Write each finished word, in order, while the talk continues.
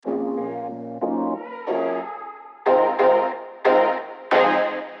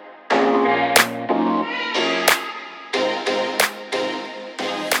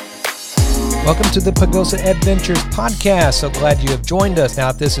Welcome to the Pagosa Adventures podcast. So glad you have joined us. Now,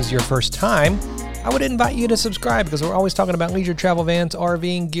 if this is your first time, I would invite you to subscribe because we're always talking about leisure travel vans,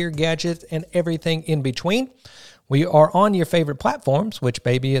 RVing, gear, gadgets, and everything in between. We are on your favorite platforms, which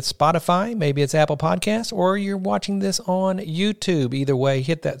maybe it's Spotify, maybe it's Apple Podcasts, or you're watching this on YouTube. Either way,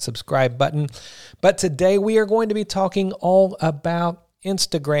 hit that subscribe button. But today we are going to be talking all about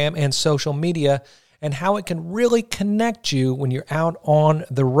Instagram and social media and how it can really connect you when you're out on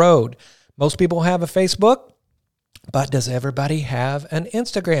the road. Most people have a Facebook, but does everybody have an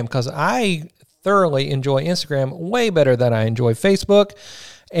Instagram? Because I thoroughly enjoy Instagram way better than I enjoy Facebook.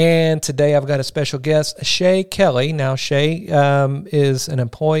 And today I've got a special guest, Shay Kelly. Now, Shay is an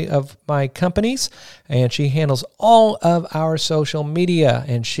employee of my company's, and she handles all of our social media.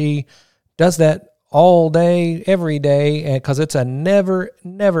 And she does that all day, every day, because it's a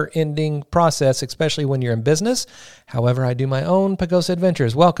never-ending process, especially when you're in business. However, I do my own Pagosa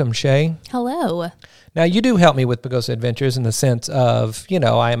Adventures. Welcome, Shay. Hello. Now, you do help me with Pagosa Adventures in the sense of,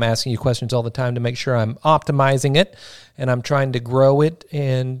 I am asking you questions all the time to make sure I'm optimizing it, and I'm trying to grow it,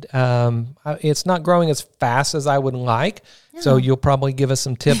 and it's not growing as fast as I would like, so you'll probably give us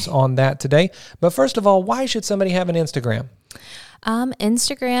some tips on that today. But first of all, why should somebody have an Instagram?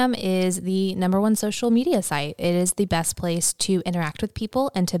 Instagram is the number one social media site. It is the best place to interact with people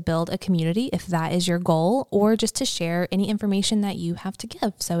and to build a community if that is your goal, or just to share any information that you have to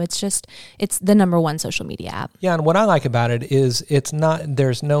give. So it's the number one social media app. Yeah, and what I like about it is there's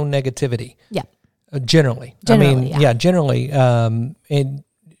no negativity. Yeah. Generally. Generally. And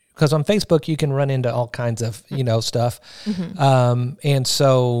because on Facebook you can run into all kinds of, stuff. Mm-hmm. And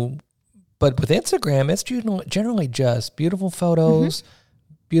so, but with Instagram, it's generally just beautiful photos,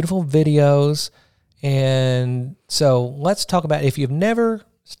 beautiful videos. And so let's talk about, if you've never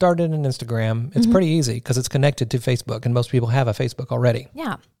started an Instagram, it's pretty easy because it's connected to Facebook, and most people have a Facebook already.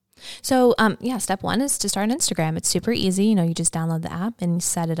 Yeah. So, step one is to start an Instagram. It's super easy. You just download the app and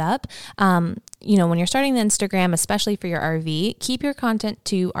set it up. When you're starting the Instagram, especially for your RV, keep your content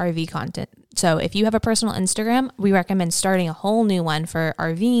to RV content. So if you have a personal Instagram, we recommend starting a whole new one for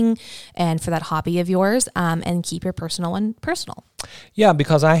RVing and for that hobby of yours, and keep your personal one personal. Yeah,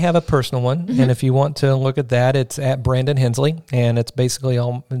 because I have a personal one, and if you want to look at that, it's at Brandon Hensley, and it's basically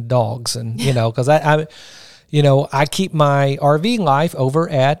all dogs, and because I keep my RV life over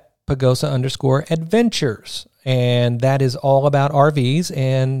at Pagosa_Adventures. And that is all about RVs,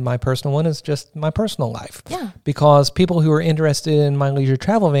 and my personal one is just my personal life. Yeah. Because people who are interested in my leisure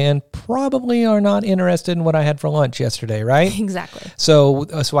travel van probably are not interested in what I had for lunch yesterday, right? Exactly. So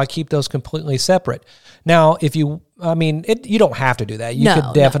I keep those completely separate. Now, you don't have to do that. You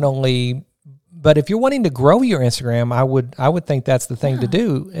could definitely, but if you're wanting to grow your Instagram, I would think that's the thing to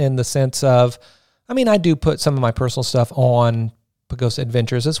do, in the sense of, I do put some of my personal stuff on Pagosa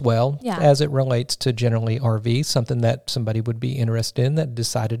Adventures as well, as it relates to generally RVs, something that somebody would be interested in that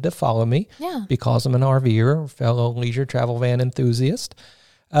decided to follow me because I'm an RVer, fellow leisure travel van enthusiast.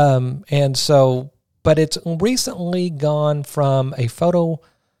 And so, but it's recently gone from a photo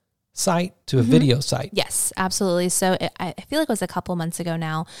site to a video site. Yes, absolutely. So I feel like it was a couple months ago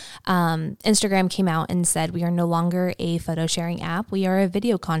now. Instagram came out and said we are no longer a photo sharing app. We are a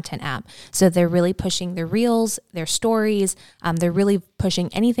video content app. So they're really pushing their reels, their stories. They're really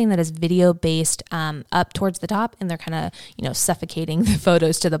pushing anything that is video based up towards the top, and they're kind of suffocating the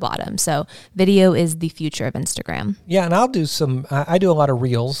photos to the bottom. So video is the future of Instagram. Yeah, and I do a lot of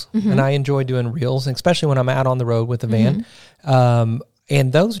reels, and I enjoy doing reels, especially when I'm out on the road with the van.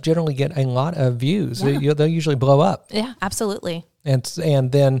 And those generally get a lot of views. Yeah. They'll usually blow up. Yeah, absolutely. And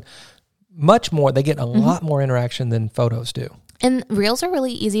then much more, they get a lot more interaction than photos do. And reels are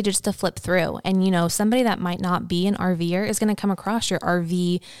really easy just to flip through. And, somebody that might not be an RVer is going to come across your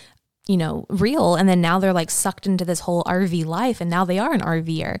RV, reel. And then now they're like sucked into this whole RV life, and now they are an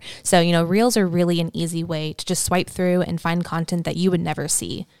RVer. So, reels are really an easy way to just swipe through and find content that you would never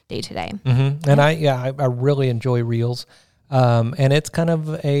see day to day. And I really enjoy reels. And it's kind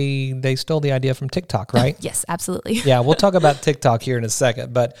of they stole the idea from TikTok, right? Yes, absolutely. Yeah, we'll talk about TikTok here in a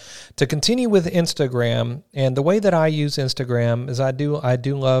second. But to continue with Instagram, and the way that I use Instagram is I do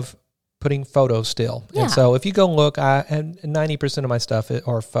love putting photos still. Yeah. And so if you go look, 90% of my stuff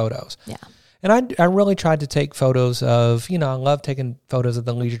are photos. Yeah. And I really tried to take photos of, I love taking photos of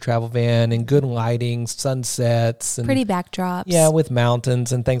the leisure travel van and good lighting, sunsets. And pretty backdrops. Yeah, with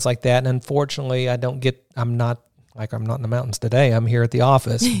mountains and things like that. And unfortunately, I'm not in the mountains today. I'm here at the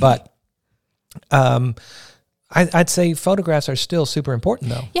office. But I'd say photographs are still super important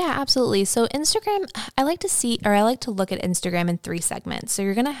though. Yeah, absolutely. So Instagram, I like to look at Instagram in 3 segments. So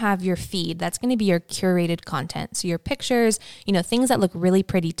you're going to have your feed. That's going to be your curated content. So your pictures, things that look really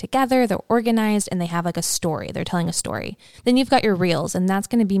pretty together, they're organized and they have like a story. They're telling a story. Then you've got your reels, and that's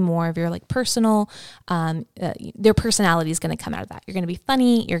going to be more of your like personal, their personality is going to come out of that. You're going to be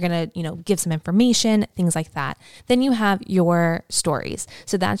funny. You're going to, give some information, things like that. Then you have your stories.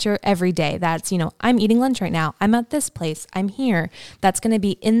 So that's your everyday. That's, I'm eating lunch right now. I'm at this place. I'm here. That's going to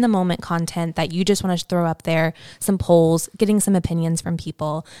be in the moment content that you just want to throw up there, some polls, getting some opinions from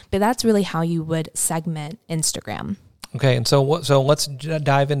people. But that's really how you would segment Instagram. Okay, and so let's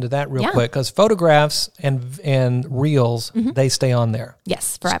dive into that real quick, because photographs and reels, they stay on there.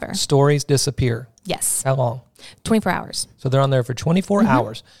 Yes, forever. Stories disappear. Yes. How long? 24 hours. So they're on there for 24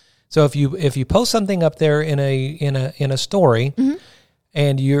 hours. So if you post something up there in a story,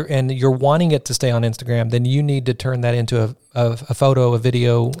 and you're wanting it to stay on Instagram, then you need to turn that into a photo, a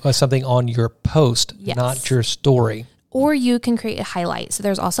video, something on your post, not your story. Or you can create a highlight. So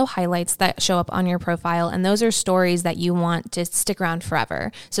there's also highlights that show up on your profile, and those are stories that you want to stick around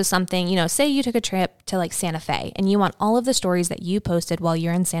forever. So something, say you took a trip to like Santa Fe and you want all of the stories that you posted while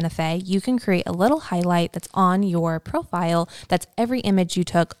you're in Santa Fe, you can create a little highlight that's on your profile. That's every image you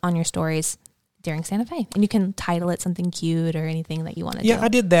took on your stories during Santa Fe, and you can title it something cute or anything that you want to do. Yeah, I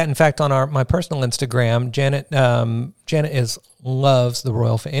did that. In fact, on my personal Instagram, Janet loves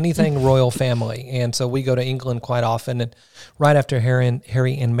the anything royal family, and so we go to England quite often. And right after Harry and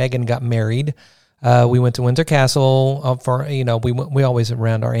Meghan got married, we went to Windsor Castle for we always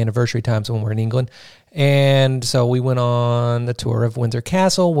around our anniversary times when we're in England, and so we went on the tour of Windsor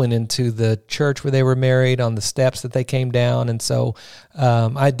Castle, went into the church where they were married on the steps that they came down, and so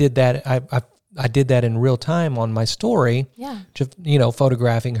I did that. I did that in real time on my story, just,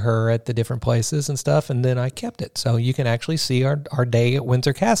 photographing her at the different places and stuff, and then I kept it. So you can actually see our day at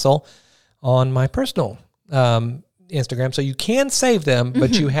Windsor Castle on my personal Instagram. So you can save them,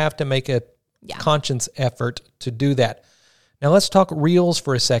 but you have to make a conscious effort to do that. Now let's talk reels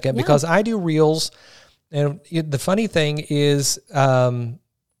for a second, because I do reels, and the funny thing is that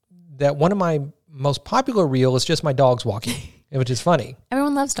one of my most popular reel is just my dogs walking. Which is funny.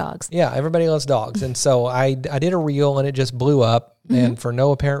 Everyone loves dogs. Yeah, everybody loves dogs. And so I did a reel and it just blew up, and for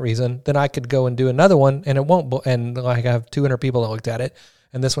no apparent reason. Then I could go and do another one and it won't, and like I have 200 people that looked at it,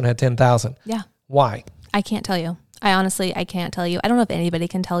 and this one had 10,000. Yeah. Why? I can't tell you. I can't tell you. I don't know if anybody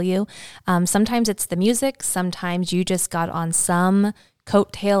can tell you. Sometimes it's the music. Sometimes you just got on some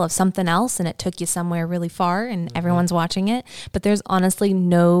coattail of something else and it took you somewhere really far and everyone's watching it. But there's honestly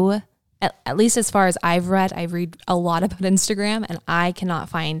no... At least as far as I read a lot about Instagram, and I cannot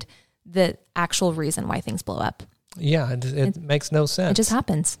find the actual reason why things blow up. Yeah, it makes no sense. It just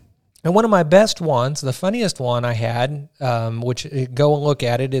happens. And one of my best ones, the funniest one I had, which go and look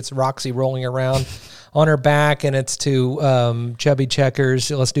at it, it's Roxy rolling around on her back, and it's to Chubby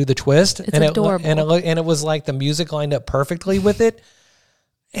Checkers, Let's Do the Twist. It's adorable. And it was like the music lined up perfectly with it.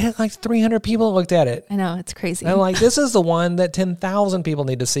 And like 300 people looked at it. I know, it's crazy. And I'm like, this is the one that 10,000 people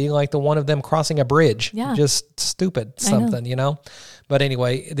need to see, like the one of them crossing a bridge. Yeah. Just stupid something, But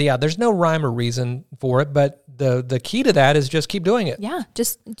anyway, there's no rhyme or reason for it, but the key to that is just keep doing it. Yeah,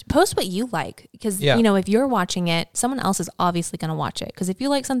 just post what you like, because, if you're watching it, someone else is obviously going to watch it, because if you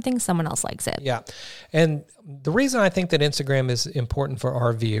like something, someone else likes it. Yeah, and the reason I think that Instagram is important for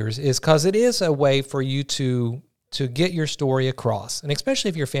RVers is because it is a way for you to get your story across. And especially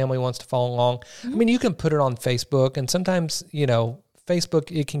if your family wants to follow along. I mean, you can put it on Facebook, and sometimes,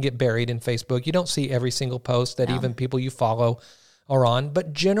 Facebook, it can get buried in Facebook. You don't see every single post that even people you follow are on.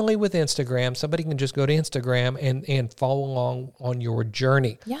 But generally with Instagram, somebody can just go to Instagram and follow along on your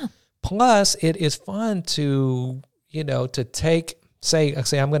journey. Yeah. Plus, it is fun to, to say,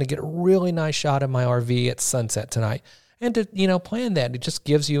 I'm going to get a really nice shot of my RV at sunset tonight. And to, plan that. It just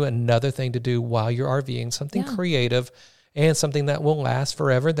gives you another thing to do while you're RVing, something creative and something that will last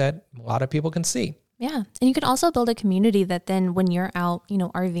forever that a lot of people can see. Yeah. And you can also build a community that then when you're out,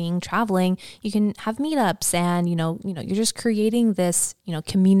 RVing, traveling, you can have meetups and, you're just creating this,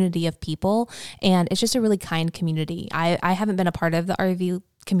 community of people. And it's just a really kind community. I haven't been a part of the RV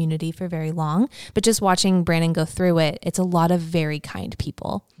community for very long, but just watching Brandon go through it, it's a lot of very kind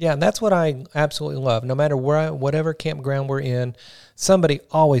people. Yeah, and that's what I absolutely love. No matter whatever campground we're in, somebody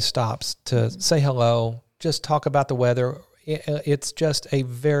always stops to say hello, just talk about the weather. It's just a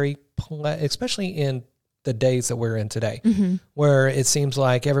very, especially in the days that we're in today, where it seems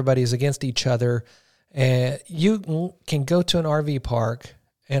like everybody's against each other, and you can go to an RV park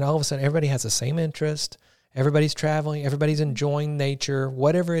and all of a sudden everybody has the same interest. Everybody's traveling, everybody's enjoying nature,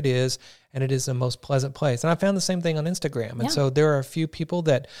 whatever it is, and it is the most pleasant place. And I found the same thing on Instagram. And Yeah. so there are a few people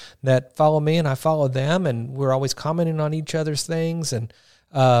that follow me, and I follow them, and we're always commenting on each other's things. And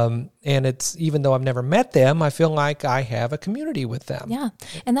it's, even though I've never met them, I feel like I have a community with them. Yeah.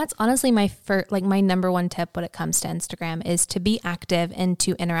 And that's honestly my number one tip when it comes to Instagram is to be active and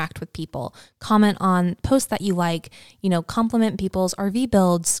to interact with people. Comment on posts that you like, compliment people's RV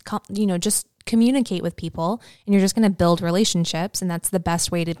builds, just communicate with people, and you're just going to build relationships. And that's the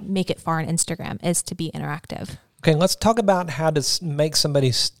best way to make it far on Instagram, is to be interactive. Okay, let's talk about how to make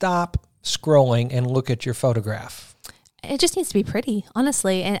somebody stop scrolling and look at your photograph. It just needs to be pretty,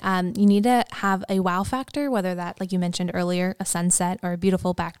 honestly. And you need to have a wow factor, whether that, like you mentioned earlier, a sunset or a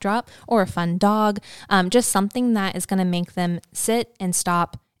beautiful backdrop or a fun dog, just something that is going to make them sit and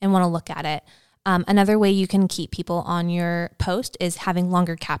stop and want to look at it. Another way you can keep people on your post is having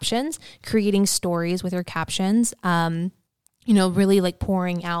longer captions, creating stories with your captions, really like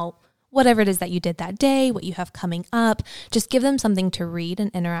pouring out whatever it is that you did that day, what you have coming up. Just give them something to read and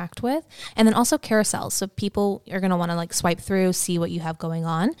interact with. And then also carousels. So people are going to want to like swipe through, see what you have going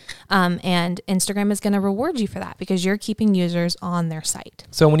on. And Instagram is going to reward you for that because you're keeping users on their site.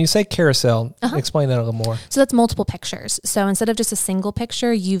 So when you say carousel, explain that a little more. So that's multiple pictures. So instead of just a single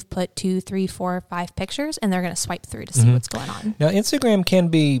picture, you've put 2, 3, 4, 5 pictures, and they're going to swipe through to see what's going on. Now, Instagram can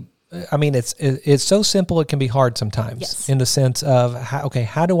be, it's so simple it can be hard sometimes, in the sense of,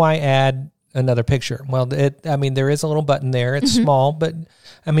 how do I add another picture? Well, there is a little button there. It's small, but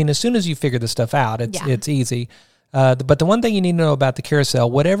as soon as you figure this stuff out, it's easy. But the one thing you need to know about the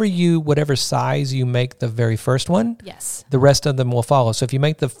carousel, whatever size you make the very first one, the rest of them will follow. So if you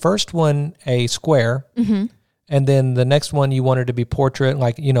make the first one a square, and then the next one you want it to be portrait,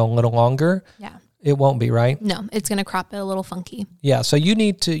 like, a little longer. Yeah. It won't be, right? No, it's going to crop it a little funky. Yeah, so you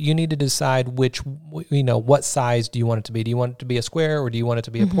need to decide what size do you want it to be. Do you want it to be a square, or do you want it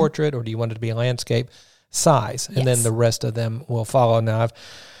to be a portrait, or do you want it to be a landscape size? And then the rest of them will follow. Now,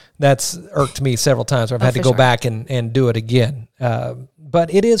 that's irked me several times where I've had to go back and do it again.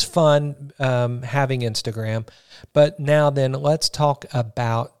 But it is fun having Instagram. But now then, let's talk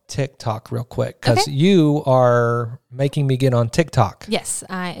about TikTok real quick, because you are making me get on TikTok. Yes,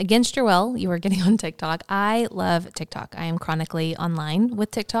 against your will, you are getting on TikTok. I love TikTok. I am chronically online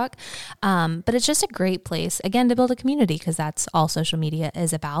with TikTok, but it's just a great place, again, to build a community, because that's all social media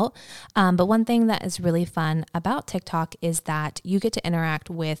is about. But one thing that is really fun about TikTok is that you get to interact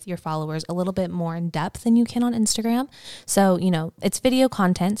with your followers a little bit more in depth than you can on Instagram. So, it's video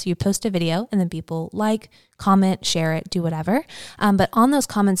content. So you post a video and then people comment, share it, do whatever. But on those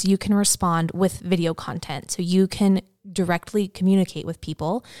comments, you can respond with video content. So you can directly communicate with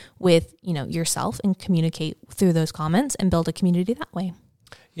people with, yourself, and communicate through those comments and build a community that way.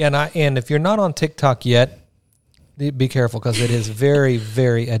 Yeah. And if you're not on TikTok yet, be careful, because it is very,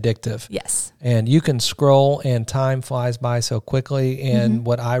 very addictive. Yes. And you can scroll and time flies by so quickly. And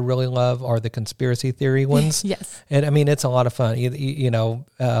what I really love are the conspiracy theory ones. Yes. And it's a lot of fun.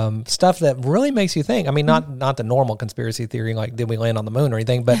 Stuff that really makes you think. Not the normal conspiracy theory, like did we land on the moon or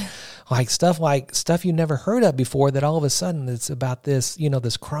anything, but stuff you never heard of before, that all of a sudden it's about this,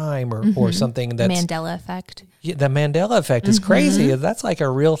 this crime or something that's Mandela effect. Yeah, the Mandela effect is crazy. That's like a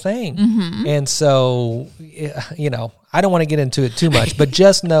real thing. And so, I don't want to get into it too much, but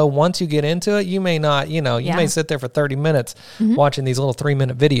just know once you get into it, you may not, you may sit there for 30 minutes watching these little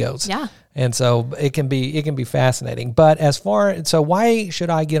 3-minute videos. Yeah. And so it can be fascinating. But so why should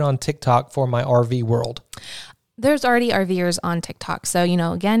I get on TikTok for my RV world? There's already RVers on TikTok. So,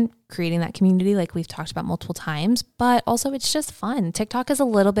 again, creating that community like we've talked about multiple times, but also it's just fun. TikTok is a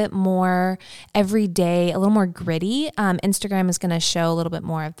little bit more everyday, a little more gritty. Instagram is going to show a little bit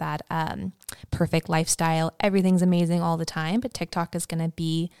more of that perfect lifestyle. Everything's amazing all the time, but TikTok is going to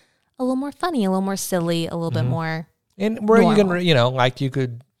be a little more funny, a little more silly, a little bit more And where normal. you can, you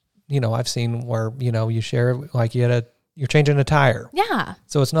could, I've seen where, you share, like you're changing a tire. Yeah.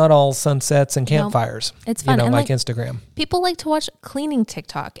 So it's not all sunsets and campfires. It's fun. And like Instagram. People like to watch cleaning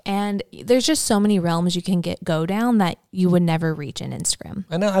TikTok, and there's just so many realms you can go down that you would never reach in Instagram.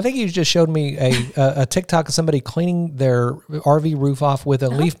 I know. I think you just showed me a TikTok of somebody cleaning their RV roof off with a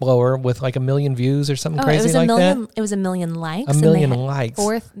leaf blower with like 1 million views or something crazy like that. It was 1 million likes. 1 million likes.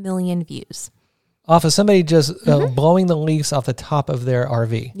 4 million views. Off of somebody just blowing the leaves off the top of their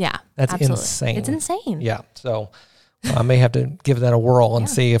RV. Yeah. That's absolutely insane. It's insane. Yeah. So I may have to give that a whirl and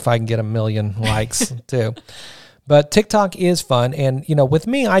see if I can get 1 million likes too. But TikTok is fun, and with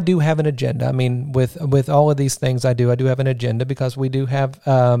me, I do have an agenda. I mean, with all of these things I do have an agenda because we do have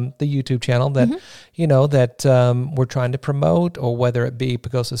the YouTube channel that that we're trying to promote, or whether it be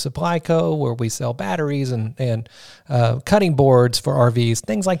Pagosa Supply Co., where we sell batteries and cutting boards for RVs,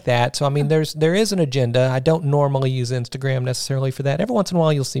 things like that. So I mean, there is an agenda. I don't normally use Instagram necessarily for that. Every once in a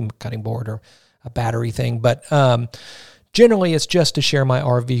while, you'll see a cutting board or a battery thing, but generally, it's just to share my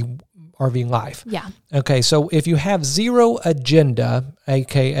RV life. Yeah. Okay, so if you have zero agenda,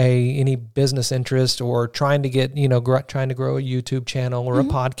 aka any business interest, or trying to get trying to grow a YouTube channel or a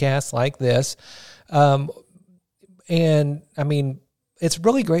podcast like this, and I mean, it's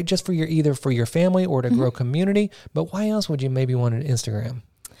really great just for either for your family or to grow community. But why else would you maybe want an Instagram?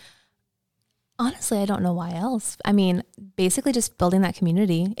 Honestly, I don't know why else. I mean, basically just building that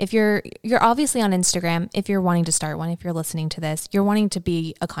community. If you're obviously on Instagram, if you're wanting to start one, if you're listening to this, you're wanting to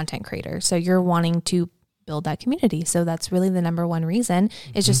be a content creator. So you're wanting to build that community. So that's really the number one reason,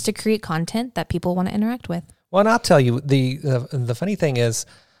 is just to create content that people want to interact with. Well, and I'll tell you, the funny thing is,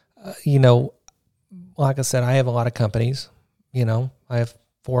 like I said, I have a lot of companies. I have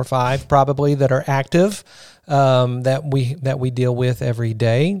 4 or 5 probably that are active, that we deal with every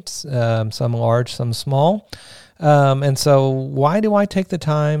day, some large, some small. And so why do I take the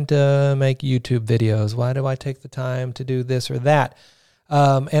time to make YouTube videos? Why do I take the time to do this or that?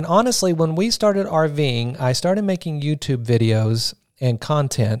 And honestly, when we started RVing, I started making YouTube videos and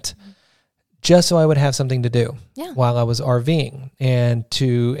content just so I would have something to do while I was RVing,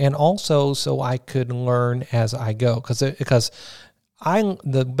 and also so I could learn as I go, because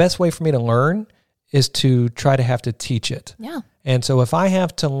the best way for me to learn is to try to have to teach it. Yeah. And so if I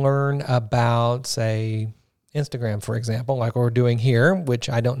have to learn about, say, Instagram, for example, like we're doing here, which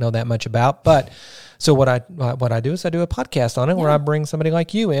I don't know that much about, but so what I do is I do a podcast on it where I bring somebody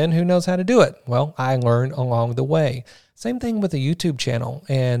like you in who knows how to do it. Well, I learn along the way. Same thing with a YouTube channel.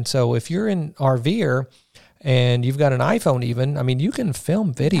 And so if you're an RVer and you've got an iPhone even, I mean, you can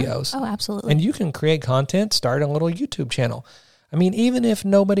film videos. Oh, absolutely. And you can create content, start a little YouTube channel. I mean, even if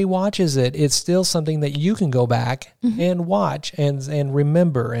nobody watches it, it's still something that you can go back and watch and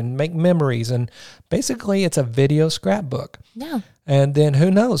remember and make memories. And basically, it's a video scrapbook. Yeah. And then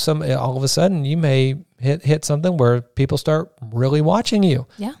who knows? All of a sudden, you may hit something where people start really watching you.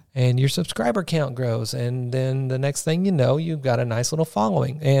 Yeah. And your subscriber count grows. And then the next thing you know, you've got a nice little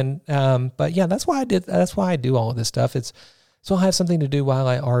following. And but yeah, that's why I do all of this stuff. It's so I have something to do while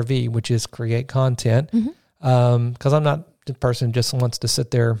I RV, which is create content. Because I'm not the person who just wants to sit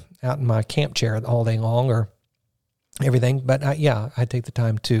there out in my camp chair all day long or everything. But I take the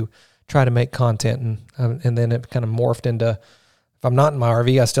time to try to make content, and then it kind of morphed into, if I'm not in my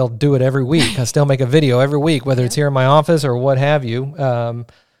RV, I still do it every week. I still make a video every week, whether it's here in my office or what have you,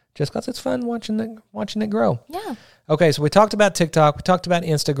 just because it's fun watching it grow. Yeah. Okay, so we talked about TikTok, we talked about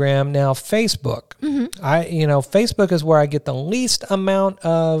Instagram. Now Facebook. Facebook is where I get the least amount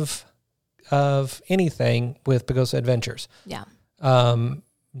of anything with Pagosa Adventures. Yeah.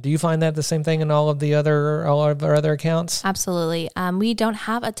 Do you find that the same thing in all of our other accounts? Absolutely. We don't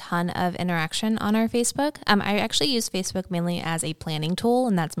have a ton of interaction on our Facebook. I actually use Facebook mainly as a planning tool,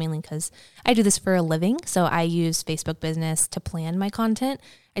 and that's mainly because I do this for a living. So I use Facebook Business to plan my content.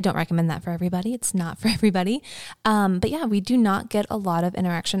 I don't recommend that for everybody. It's not for everybody. But yeah, we do not get a lot of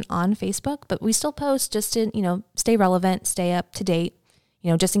interaction on Facebook, but we still post just to, stay relevant, stay up to date,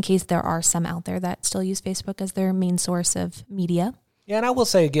 just in case there are some out there that still use Facebook as their main source of media. Yeah, and I will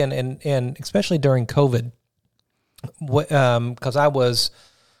say again, and especially during COVID, because I was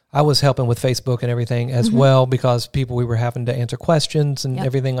helping with Facebook and everything as well, because we were having to answer questions and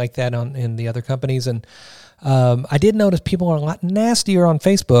everything like that in the other companies, and I did notice people are a lot nastier on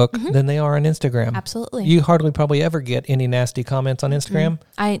Facebook than they are on Instagram. Absolutely. You hardly probably ever get any nasty comments on Instagram.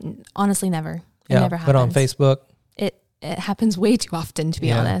 I honestly never. It Yeah, never happens. but on Facebook, it happens way too often, to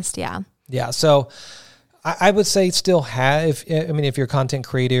be honest. Yeah. yeah. So I would say still have. If you're a content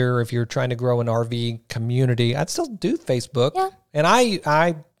creator, or if you're trying to grow an RV community, I'd still do Facebook. Yeah. And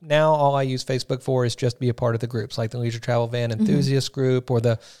I now all I use Facebook for is just be a part of the groups, like the Leisure Travel Van Enthusiast group or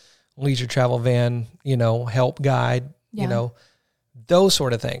the Leisure Travel Van, help guide, those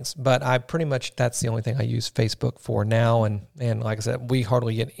sort of things. But I pretty much, that's the only thing I use Facebook for now. And like I said, we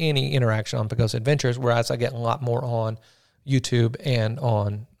hardly get any interaction on Pagosa Adventures, whereas I get a lot more on YouTube and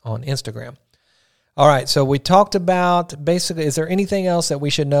on Instagram. All right, so we talked about basically, is there anything else that we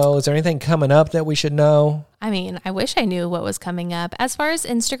should know? Is there anything coming up that we should know? I mean, I wish I knew what was coming up. As far as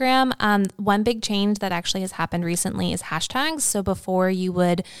Instagram, one big change that actually has happened recently is hashtags. So before you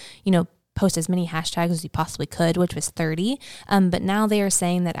would, post as many hashtags as you possibly could, which was 30. But now they are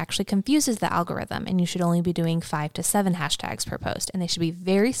saying that actually confuses the algorithm, and you should only be doing 5 to 7 hashtags per post, and they should be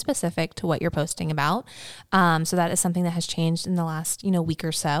very specific to what you're posting about. So that is something that has changed in the last, week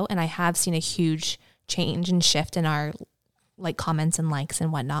or so. And I have seen a huge change and shift in our comments and likes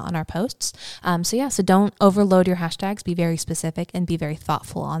and whatnot on our posts. So don't overload your hashtags. Be very specific and be very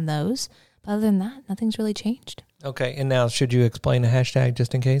thoughtful on those. But other than that, nothing's really changed. Okay. And now should you explain a hashtag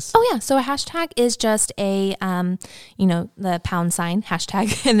just in case? Oh yeah. So a hashtag is just a, the pound sign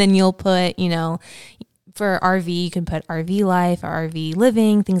hashtag. And then you'll put, for RV, you can put RV life or RV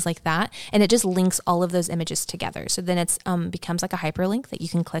living, things like that. And it just links all of those images together. So then it's becomes like a hyperlink that you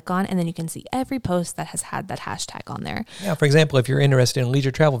can click on, and then you can see every post that has had that hashtag on there. Yeah. For example, if you're interested in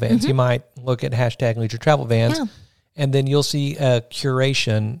leisure travel vans, you might look at hashtag leisure travel vans, and then you'll see a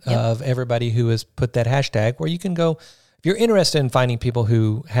curation of everybody who has put that hashtag, where you can go, if you're interested in finding people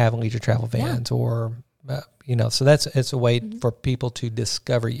who have leisure travel vans or, so it's a way for people to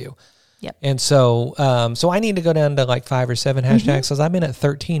discover you. Yep. And so I need to go down to like 5 or 7 hashtags because I've been at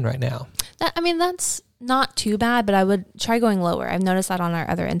 13 right now. That's not too bad, but I would try going lower. I've noticed that on our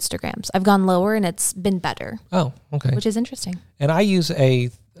other Instagrams. I've gone lower and it's been better. Oh, okay. Which is interesting. And I use a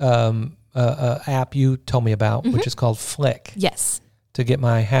app you told me about, which is called Flick. Yes. To get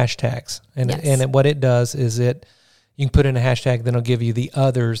my hashtags. And what it does is you can put in a hashtag, then it'll give you the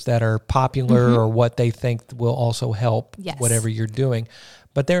others that are popular or what they think will also help whatever you're doing.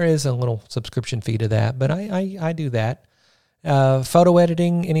 But there is a little subscription fee to that. But I do that. Photo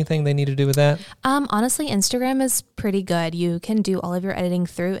editing, anything they need to do with that? Honestly, Instagram is pretty good. You can do all of your editing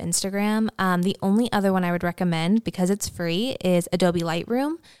through Instagram. The only other one I would recommend, because it's free, is Adobe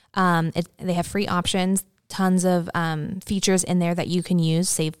Lightroom. They have free options, tons of features in there that you can use,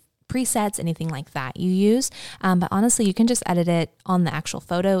 save presets, anything like that you use. But honestly, you can just edit it on the actual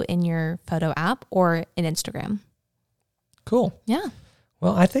photo in your photo app or in Instagram. Cool. Yeah.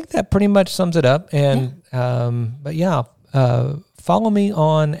 Well, I think that pretty much sums it up. And, follow me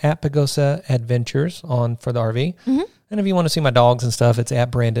on @Pagosa Adventures for the RV. And if you want to see my dogs and stuff, it's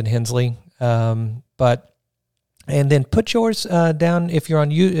 @Brandon Hensley. And then put yours down if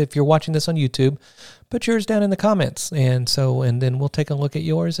you're watching this on YouTube. Put yours down in the comments, and then we'll take a look at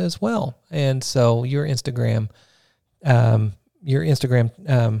yours as well. And so your Instagram, what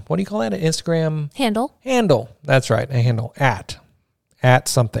do you call that? An Instagram handle. That's right, a handle at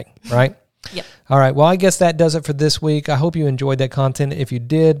something, right? Yep. All right. Well, I guess that does it for this week. I hope you enjoyed that content. If you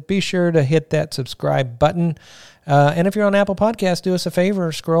did, be sure to hit that subscribe button. And if you're on Apple Podcasts, do us a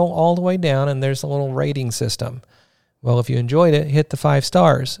favor, scroll all the way down, and there's a little rating system. Well, if you enjoyed it, hit the 5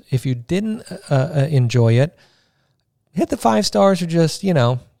 stars. If you didn't enjoy it, hit the 5 stars or just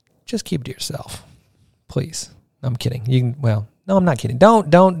keep it to yourself. Please. I'm kidding. No, I'm not kidding. Don't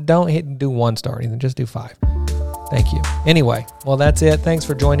do 1 star or anything. Just do 5. Thank you. Anyway, well, that's it. Thanks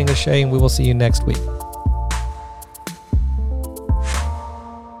for joining us, Shay, and we will see you next week.